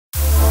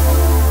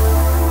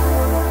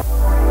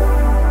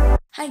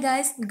Hi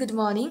guys, good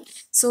morning.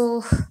 सो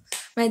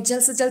मैं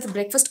जल्द से जल्द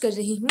ब्रेकफास्ट कर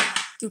रही हूँ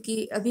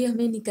क्योंकि अभी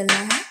हमें निकलना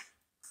है।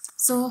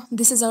 So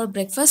this is our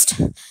breakfast.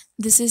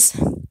 This is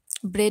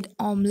bread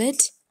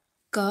omelette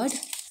curd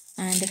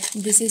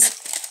and this is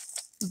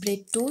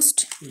bread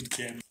toast.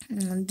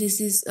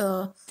 This is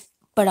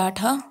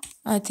paratha,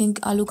 I think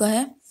आलू का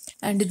है।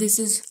 एंड दिस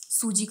इज़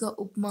सूजी का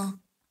उपमा।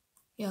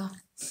 या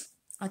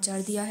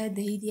अचार दिया है,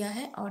 दही दिया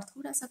है और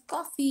थोड़ा सा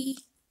coffee.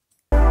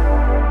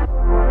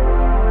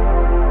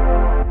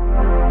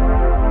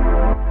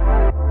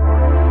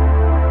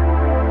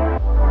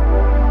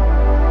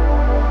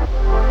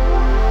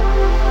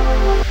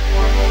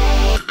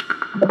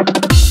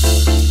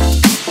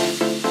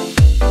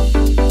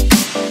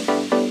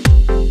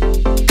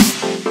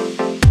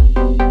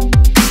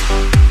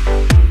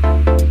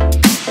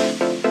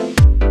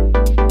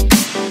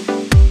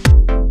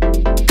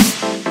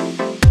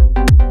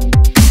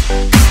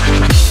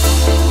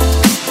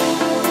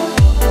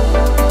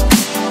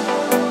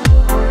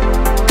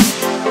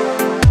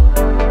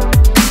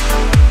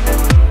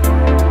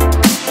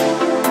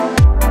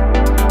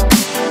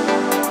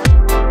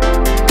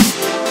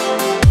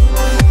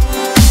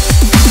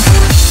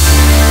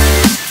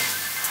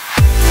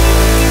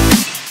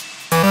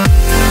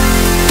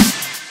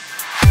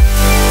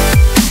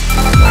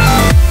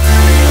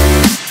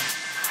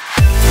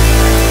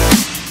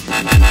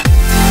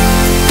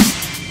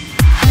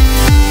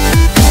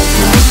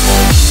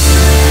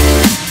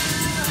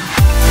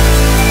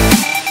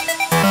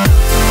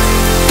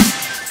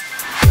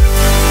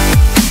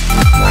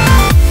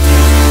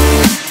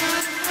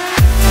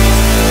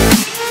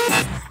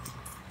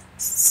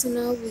 So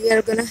now we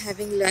are gonna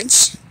having lunch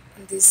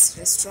in this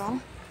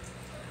restaurant.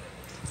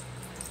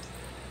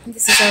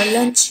 This is our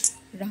lunch: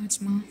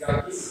 rajma,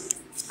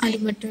 aloo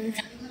matar,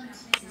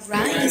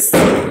 rice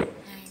and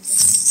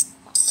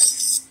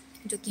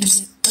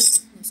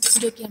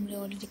जो कि हमने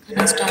ऑलरेडी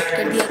खाना स्टार्ट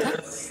कर दिया था.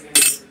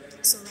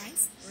 So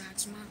rice,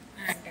 rajma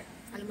and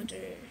aloo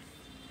matar.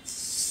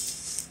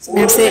 So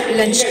मैं आपसे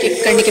लंच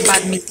करने के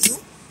बाद मिलती हूँ.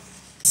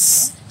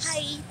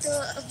 हाय, तो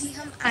अभी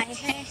हम आए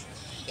हैं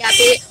यहाँ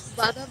पे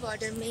वाघा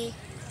बॉर्डर में.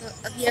 तो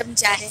अभी हम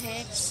जा रहे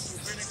हैं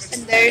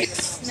अंदर.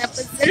 मैं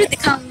आपको ज़रूर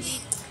दिखाऊंगी.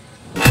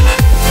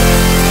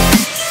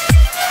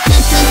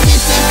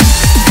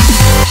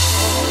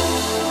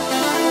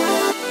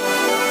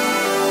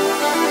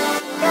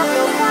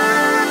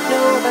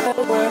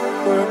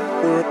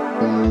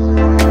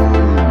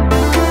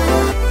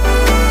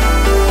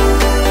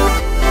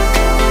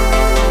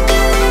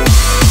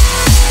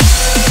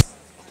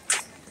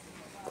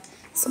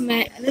 So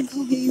मैं अलग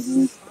हो गई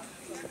हूँ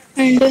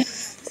एंड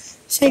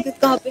शरकत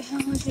कहाँ पे है?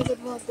 हाँ, शरकत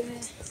वहाँ पे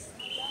है.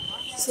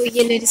 सो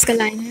ये लेडीज़ का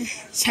लाइन है.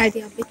 शायद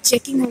यहाँ पे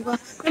चेकिंग होगा.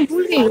 मैं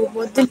भूल गई हूँ,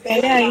 बहुत दिन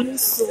पहले आई हूँ.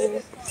 सो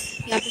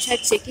यहाँ पे शायद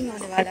चेकिंग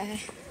होने वाला है.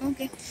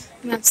 ओके,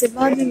 मैं आपसे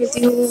बाद में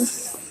मिलती हूँ.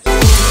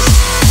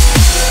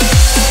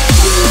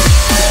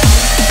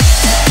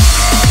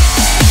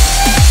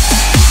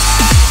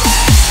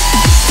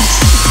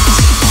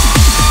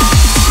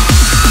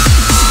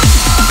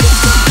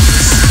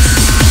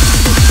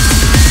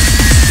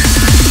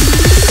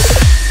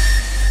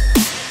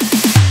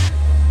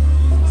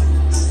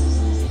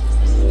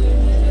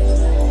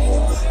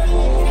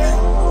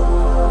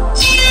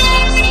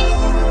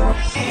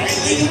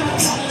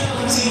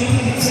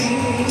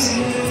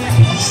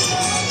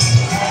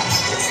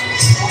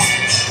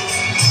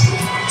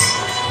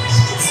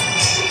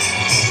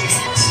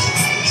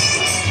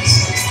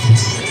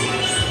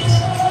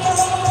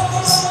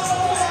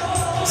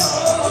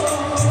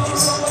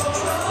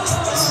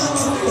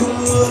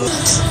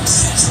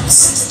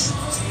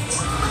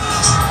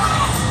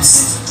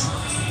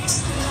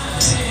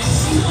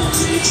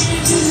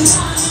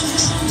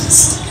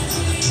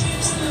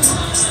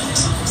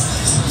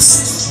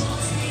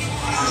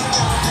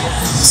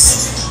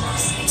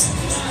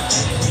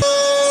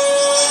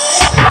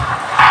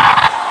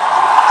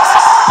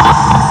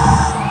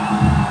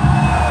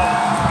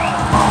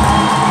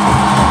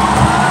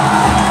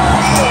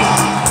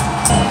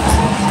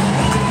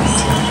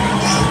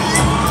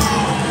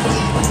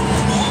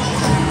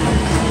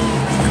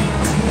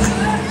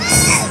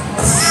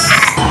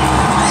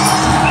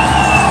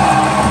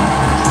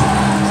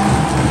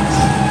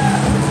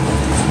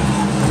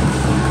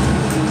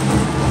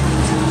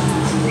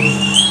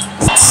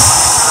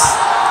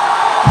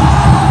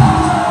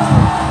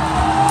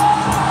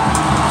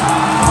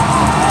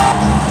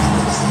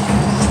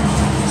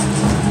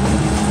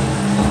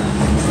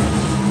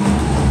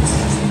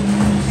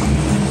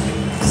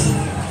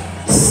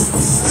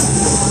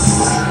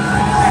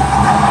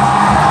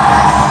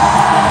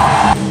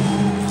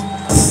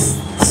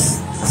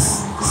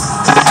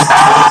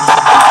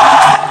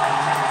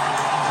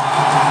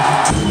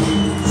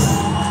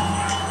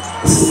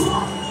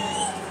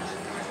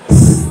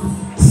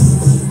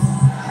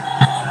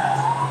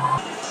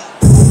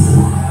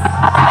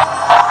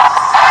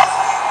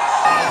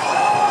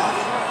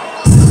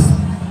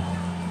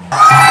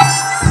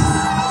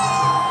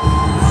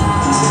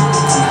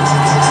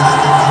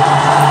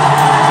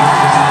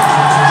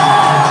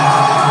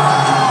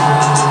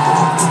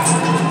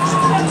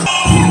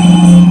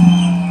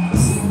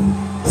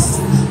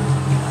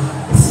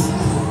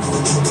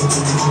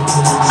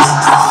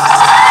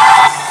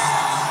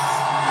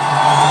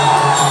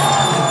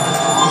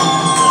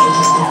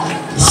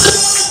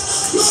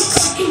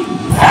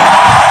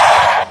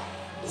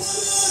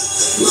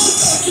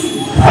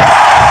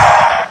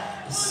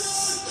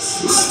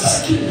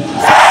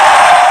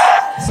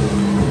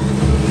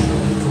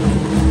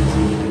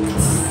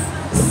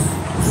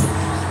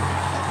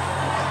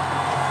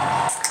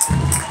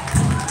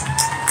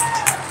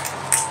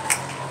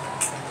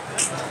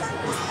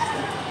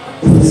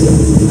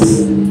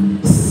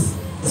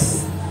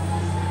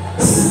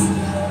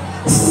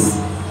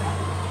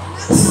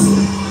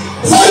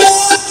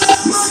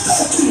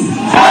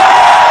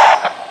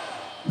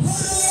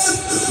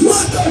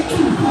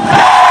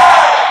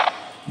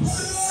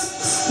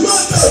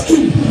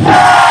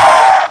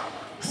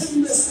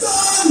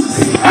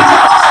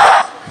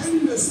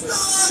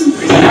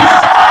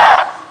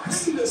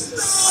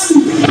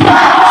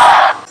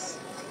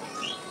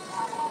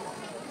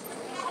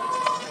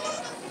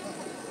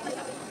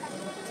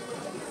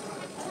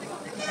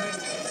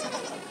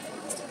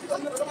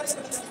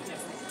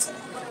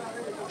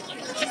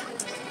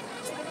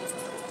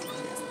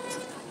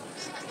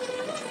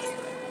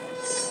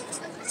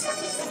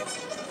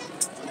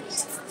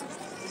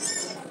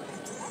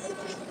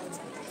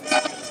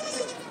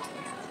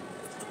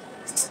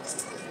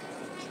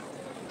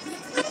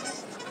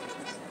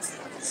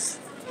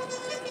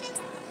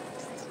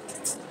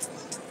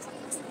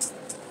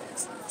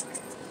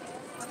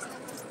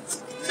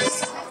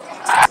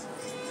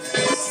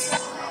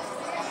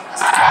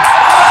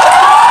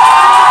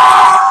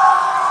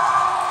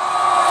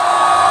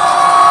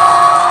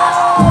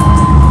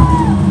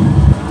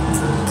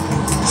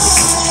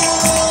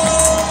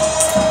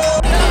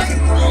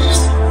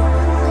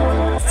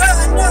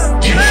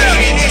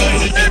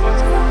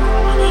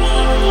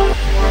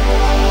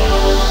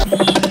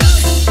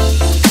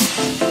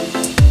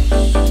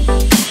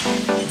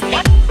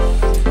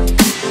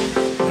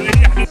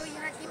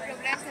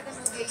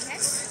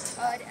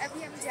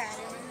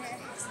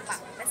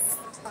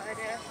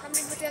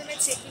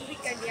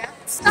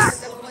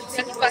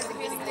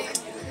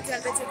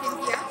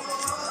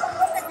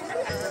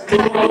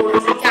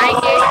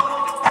 जाएंगे।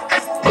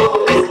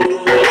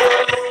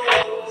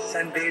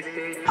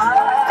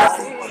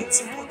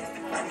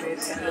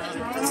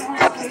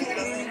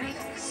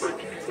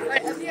 और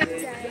अभी हम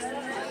जाएंगे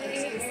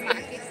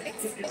मार्केट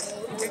में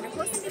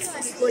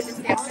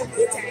गोल्डन टेम्पल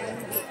भी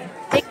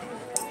जाएंगे।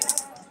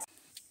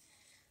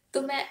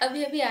 तो मैं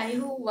अभी अभी आई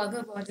हूँ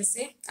वाघा बॉर्डर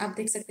से। आप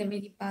देख सकते हैं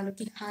मेरी बालों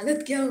की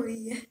हालत क्या हो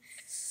रही है,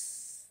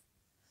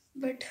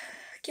 बट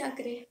क्या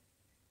करें,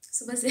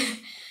 सुबह से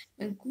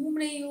मैं घूम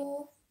रही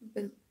हूँ।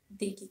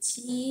 देखिए,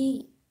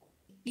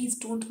 please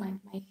don't mind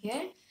my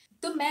hair.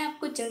 तो मैं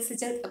आपको जल्द से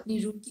जल्द अपनी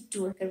रूम की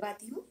टूर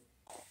करवाती हूँ।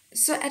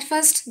 सो at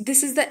first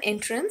this is the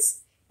entrance.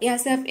 यहाँ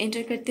से आप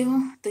एंटर करते हो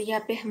तो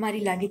यहाँ पे हमारी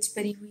लगेज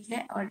पड़ी हुई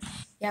है और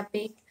यहाँ पे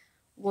एक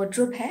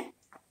वार्डरोब है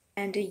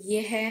एंड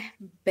ये है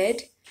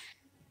बेड।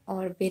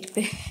 और बेड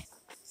पे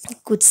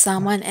कुछ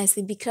सामान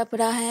ऐसे बिखरा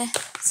पड़ा है,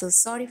 so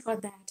sorry for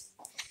that.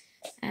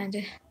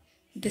 And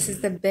this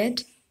is the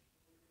bed.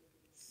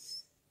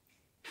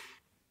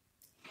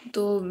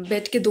 तो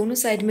बेड के दोनों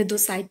साइड में 2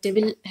 साइड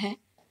टेबल है।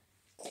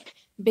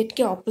 बेड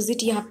के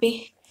ऑपोजिट यहाँ पे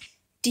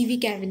टीवी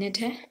कैबिनेट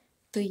है,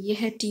 तो ये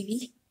है टीवी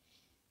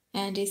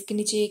एंड इसके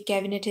नीचे एक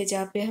कैबिनेट है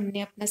जहाँ पे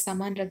हमने अपना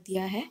सामान रख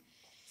दिया है।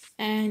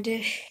 And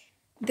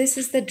this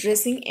is the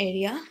dressing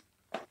area.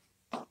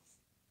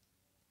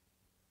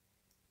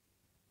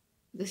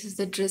 This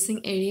is the dressing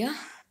area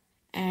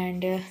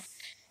and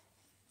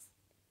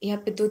यहाँ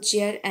पे 2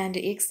 चेयर एंड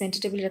एक सेंटर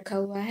टेबल रखा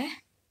हुआ है।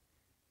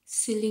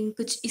 सीलिंग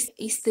कुछ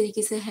इस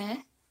तरीके से है।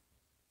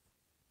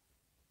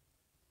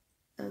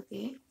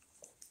 ओके,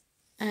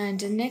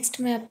 एंड नेक्स्ट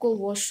मैं आपको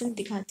वॉशरूम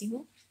दिखाती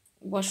हूँ।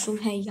 वॉशरूम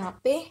है यहाँ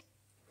पे।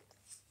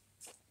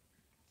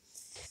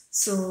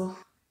 सो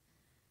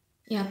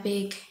यहाँ पे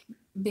एक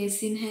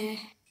बेसिन है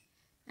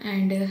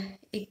एंड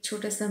एक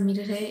छोटा सा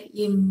मिरर है।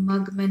 ये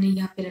मग मैंने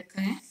यहाँ पे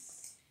रखा है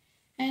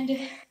and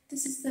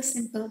this is the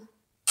simple.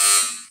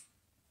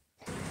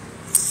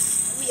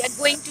 We are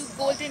going to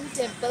golden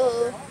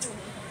temple.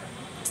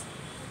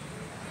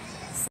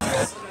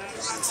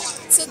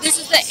 So this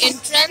is the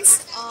entrance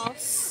of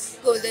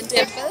golden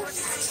temple.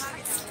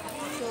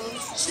 तो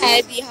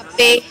शायद यहाँ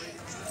पे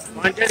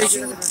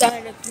जूता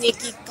रखने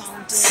की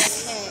काउंटर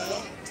है।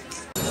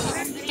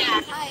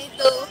 हाय,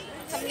 तो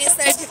हमने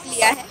सर ढक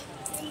लिया है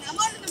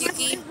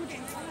क्योंकि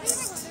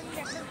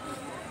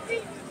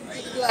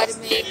गुरुद्वारे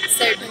में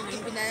सर ढके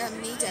बिना हम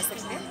नहीं जा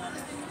सकते।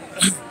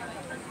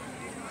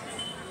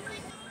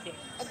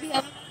 अभी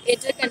हम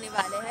एंटर करने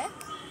वाले हैं।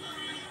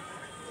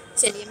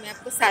 चलिए मैं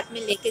आपको साथ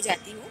में लेके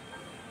जाती हूँ।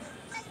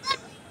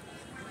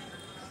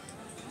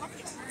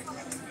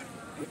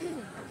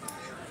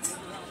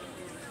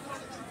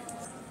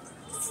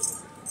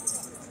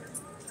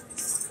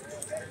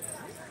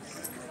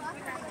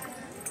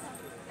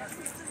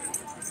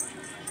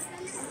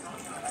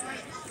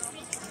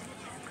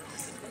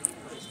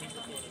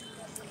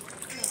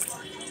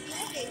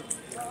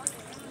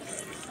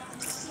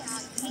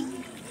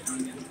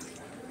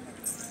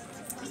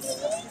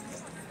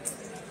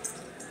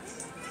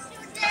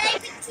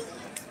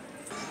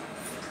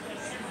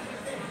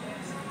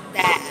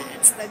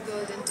 That's the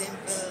golden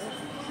temple.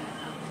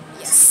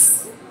 Yes.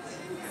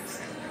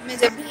 मैं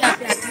जब भी यहाँ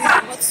पे आती हूँ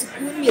बहुत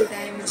सुकून मिलता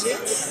है मुझे।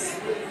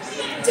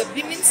 जब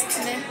भी मीन्स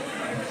मैं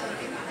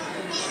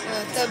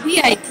तभी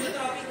आई थी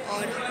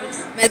और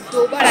मैं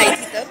 2 बार आई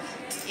थी तब,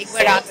 एक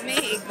बार रात में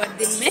एक बार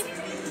दिन में।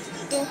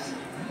 तो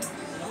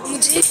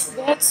मुझे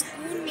बहुत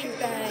सुकून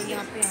मिलता है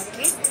यहाँ पे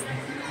आके।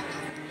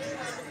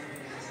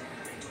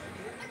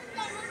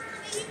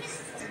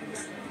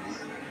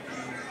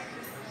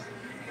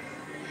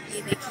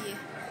 ये देखिए,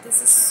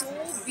 this is so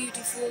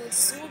beautiful,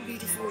 so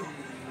beautiful.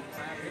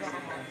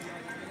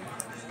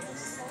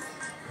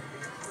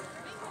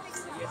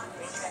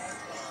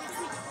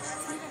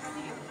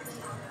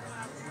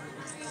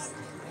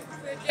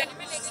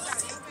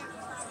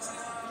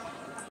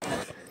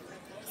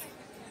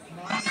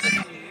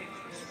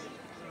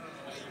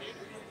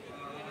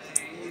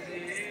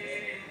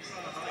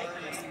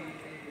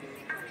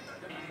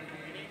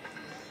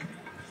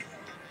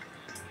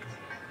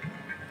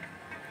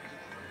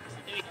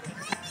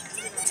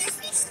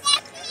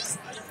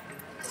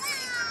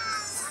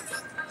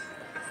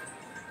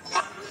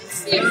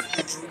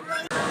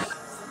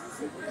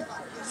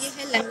 ये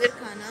है लंगर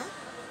खाना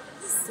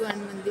स्वर्ण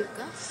मंदिर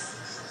का।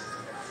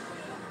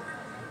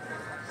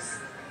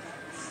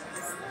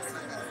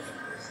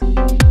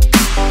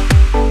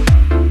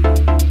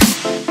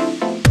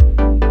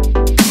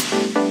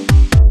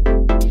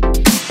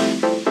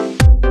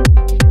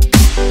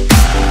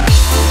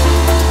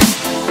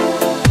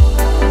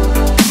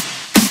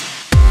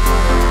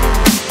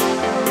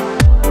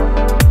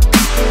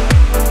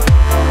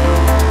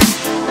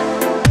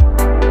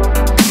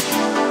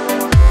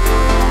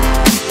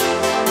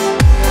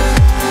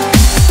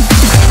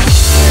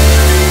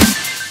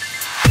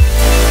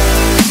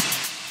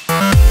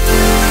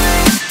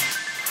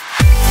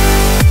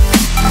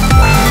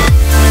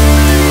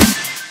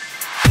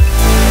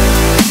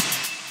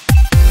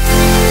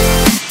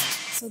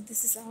 So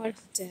this is our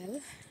hotel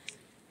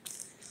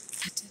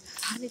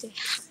Holiday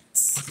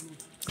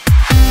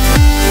House.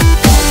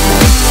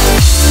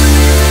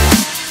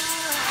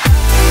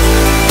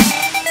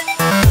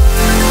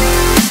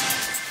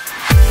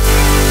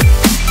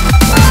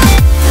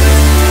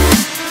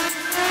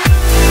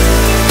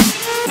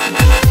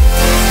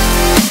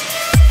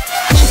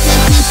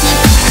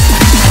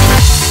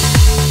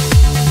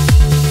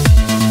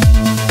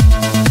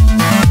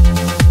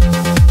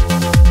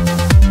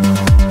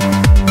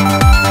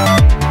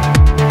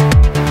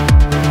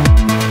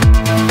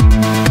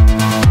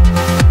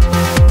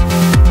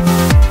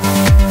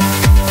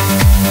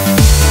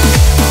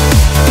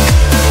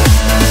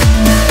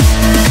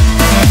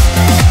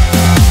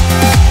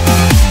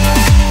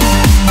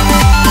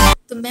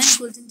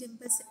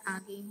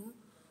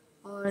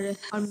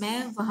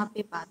 वहाँ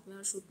पे बाद में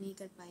और शूट नहीं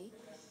कर पाई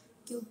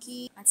क्योंकि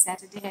आज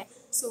सैटरडे है।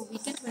 सो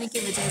वीकेंड होने की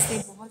वजह से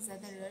बहुत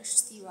ज़्यादा रश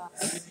थी वहाँ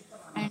पे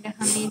एंड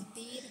हमें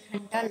 1.5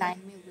 घंटा लाइन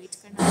में वेट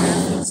करना पड़ा,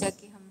 फिर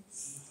जाके हम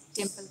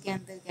टेम्पल के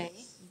अंदर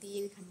गए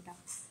 1.5 घंटा।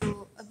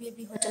 तो अभी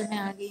अभी होटल में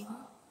आ गई हूँ,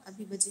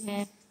 अभी बजे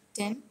हैं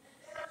 10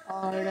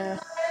 और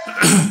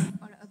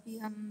अभी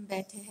हम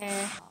बैठे हैं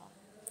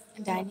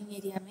डाइनिंग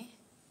एरिया में।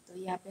 तो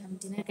यहाँ पे हम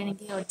डिनर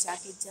करेंगे और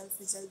जाके जल्द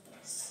से जल्द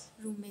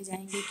रूम में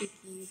जाएंगे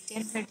क्योंकि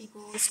 10:30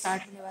 को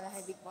स्टार्ट होने वाला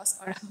है बिग बॉस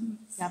और हम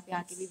यहाँ पे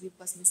आके भी बिग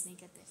बॉस मिस नहीं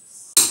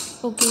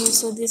करते। Okay,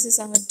 so this is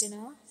our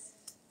dinner,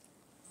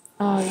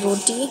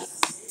 roti,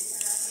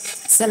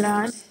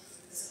 salad,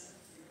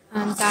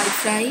 dal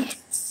fry,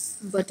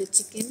 butter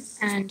chicken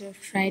and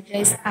fried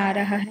rice आ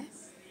रहा है।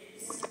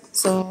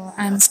 सो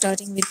I am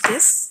starting with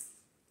this.